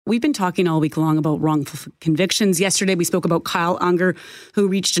We've been talking all week long about wrongful convictions. Yesterday, we spoke about Kyle Unger, who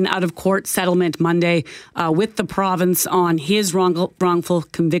reached an out-of-court settlement Monday with the province on his wrongful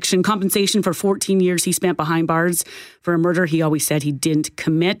conviction, compensation for 14 years he spent behind bars for a murder he always said he didn't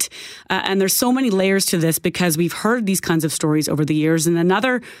commit. And there's so many layers to this because we've heard these kinds of stories over the years. And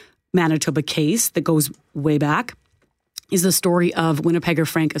another Manitoba case that goes way back is the story of Winnipegger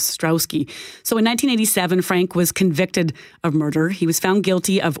Frank Ostrowski. So in 1987, Frank was convicted of murder. He was found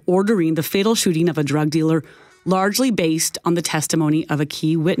guilty of ordering the fatal shooting of a drug dealer, largely based on the testimony of a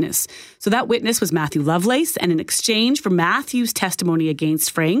key witness. So that witness was Matthew Lovelace, and in exchange for Matthew's testimony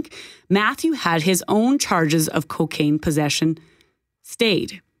against Frank, Matthew had his own charges of cocaine possession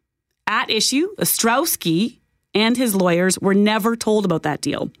stayed. At issue, Ostrowski and his lawyers were never told about that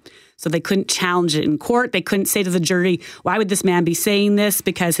deal. So they couldn't challenge it in court. They couldn't say to the jury, why would this man be saying this?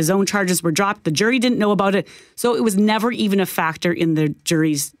 Because his own charges were dropped. The jury didn't know about it. So it was never even a factor in the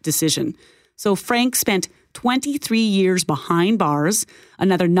jury's decision. So Frank spent 23 years behind bars,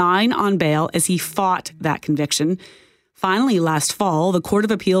 another 9 on bail as he fought that conviction. Finally, last fall, the Court of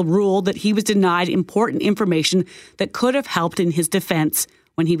Appeal ruled that he was denied important information that could have helped in his defense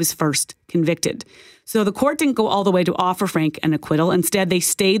when he was first convicted. So the court didn't go all the way to offer Frank an acquittal. Instead, they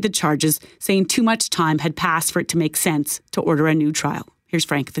stayed the charges, saying too much time had passed for it to make sense to order a new trial. Here's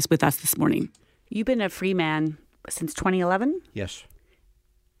Frank with us this morning. You've been a free man since 2011? Yes.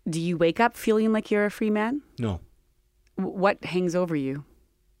 Do you wake up feeling like you're a free man? No. What hangs over you?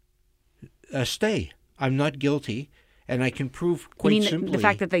 Stay. I'm not guilty, and I can prove quite simply. The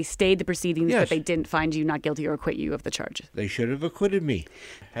fact that they stayed the proceedings, Yes. but they didn't find you not guilty or acquit you of the charges? They should have acquitted me.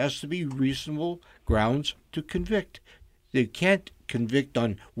 It has to be reasonable grounds to convict. They can't convict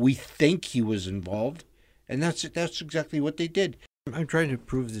on we think he was involved, and that's exactly what they did. I'm trying to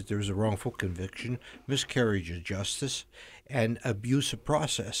prove that there was a wrongful conviction, miscarriage of justice, and abuse of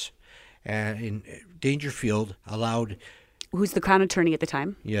process. And in Dangerfield allowed... Who's the Crown Attorney at the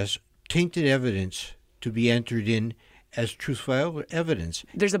time? Yes, tainted evidence to be entered in as truthful evidence.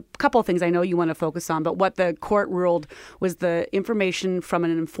 There's a couple of things I know you want to focus on, but what the court ruled was the information from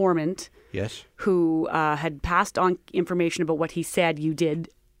an informant Yes. who had passed on information about what he said you did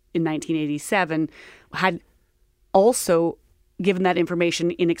in 1987, had also given that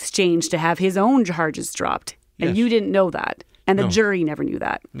information in exchange to have his own charges dropped. And Yes. you didn't know that. And the No. jury never knew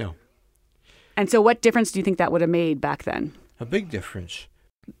that. No. And so what difference do you think that would have made back then? A big difference.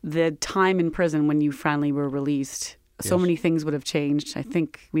 The time in prison when you finally were released, so Yes. many things would have changed. I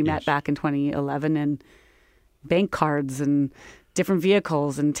think we met Yes. back in 2011, and bank cards and different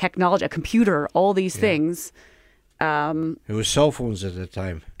vehicles and technology, a computer, all these things. It was cell phones at the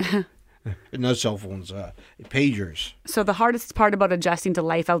time. Not cell phones, pagers. So the hardest part about adjusting to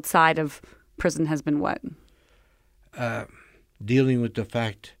life outside of prison has been what? Dealing with the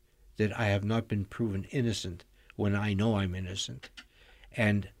fact that I have not been proven innocent when I know I'm innocent.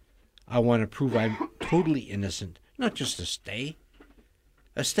 And I want to prove I'm totally innocent, not just a stay.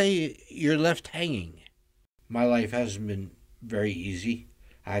 A stay, you're left hanging. My life hasn't been very easy.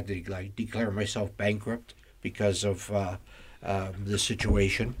 I had to declare myself bankrupt because of the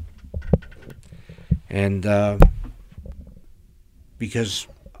situation. And because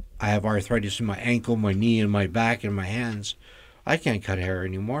I have arthritis in my ankle, my knee, and my back, and my hands, I can't cut hair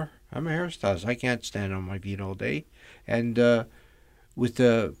anymore. I'm a hairstylist. I can't stand on my feet all day. And with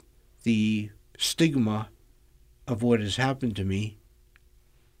the stigma of what has happened to me,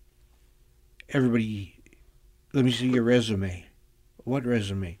 everybody, let me see your resume. What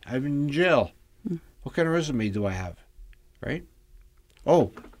resume? I've been in jail. What kind of resume do I have? Right?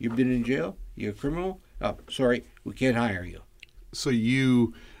 Oh, you've been in jail? You're a criminal? Oh, sorry, we can't hire you. So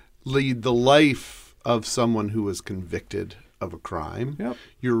you lead the life of someone who was convicted of a crime. Yep.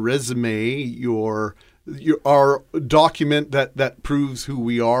 Your resume, our document that proves who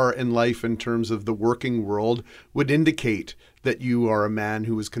we are in life in terms of the working world would indicate that you are a man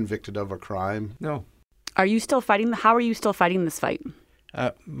who was convicted of a crime. No. Are you still fighting? How are you still fighting this fight?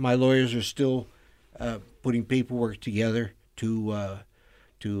 My lawyers are still putting paperwork together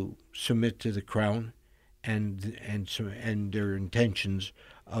to submit to the Crown, and their intentions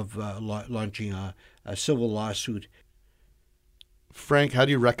of launching a civil lawsuit. Frank, how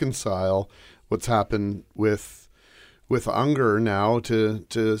do you reconcile what's happened with Unger now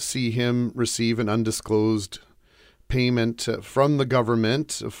to see him receive an undisclosed payment from the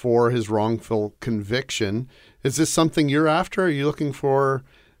government for his wrongful conviction? Is this something you're after? Are you looking for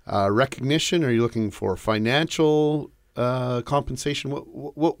recognition? Are you looking for financial compensation?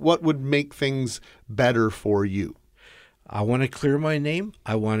 What would make things better for you? I want to clear my name.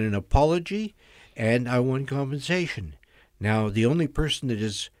 I want an apology, and I want compensation. Now, the only person that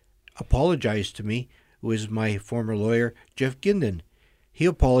has apologized to me was my former lawyer, Jeff Ginden. He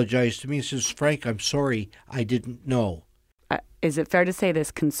apologized to me and says, Frank, I'm sorry, I didn't know. Is it fair to say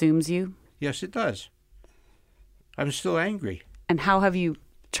this consumes you? Yes, it does. I'm still angry. And how have you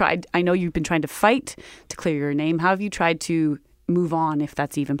tried? I know you've been trying to fight to clear your name. How have you tried to move on, if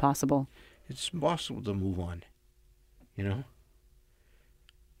that's even possible? It's impossible to move on. You know?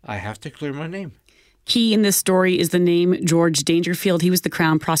 I have to clear my name. Key in this story is the name George Dangerfield. He was the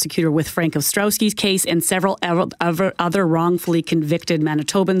Crown prosecutor with Frank Ostrowski's case and several other wrongfully convicted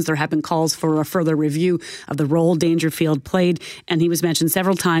Manitobans. There have been calls for a further review of the role Dangerfield played, and he was mentioned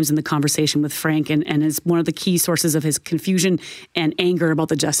several times in the conversation with Frank and is one of the key sources of his confusion and anger about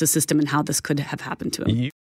the justice system and how this could have happened to him.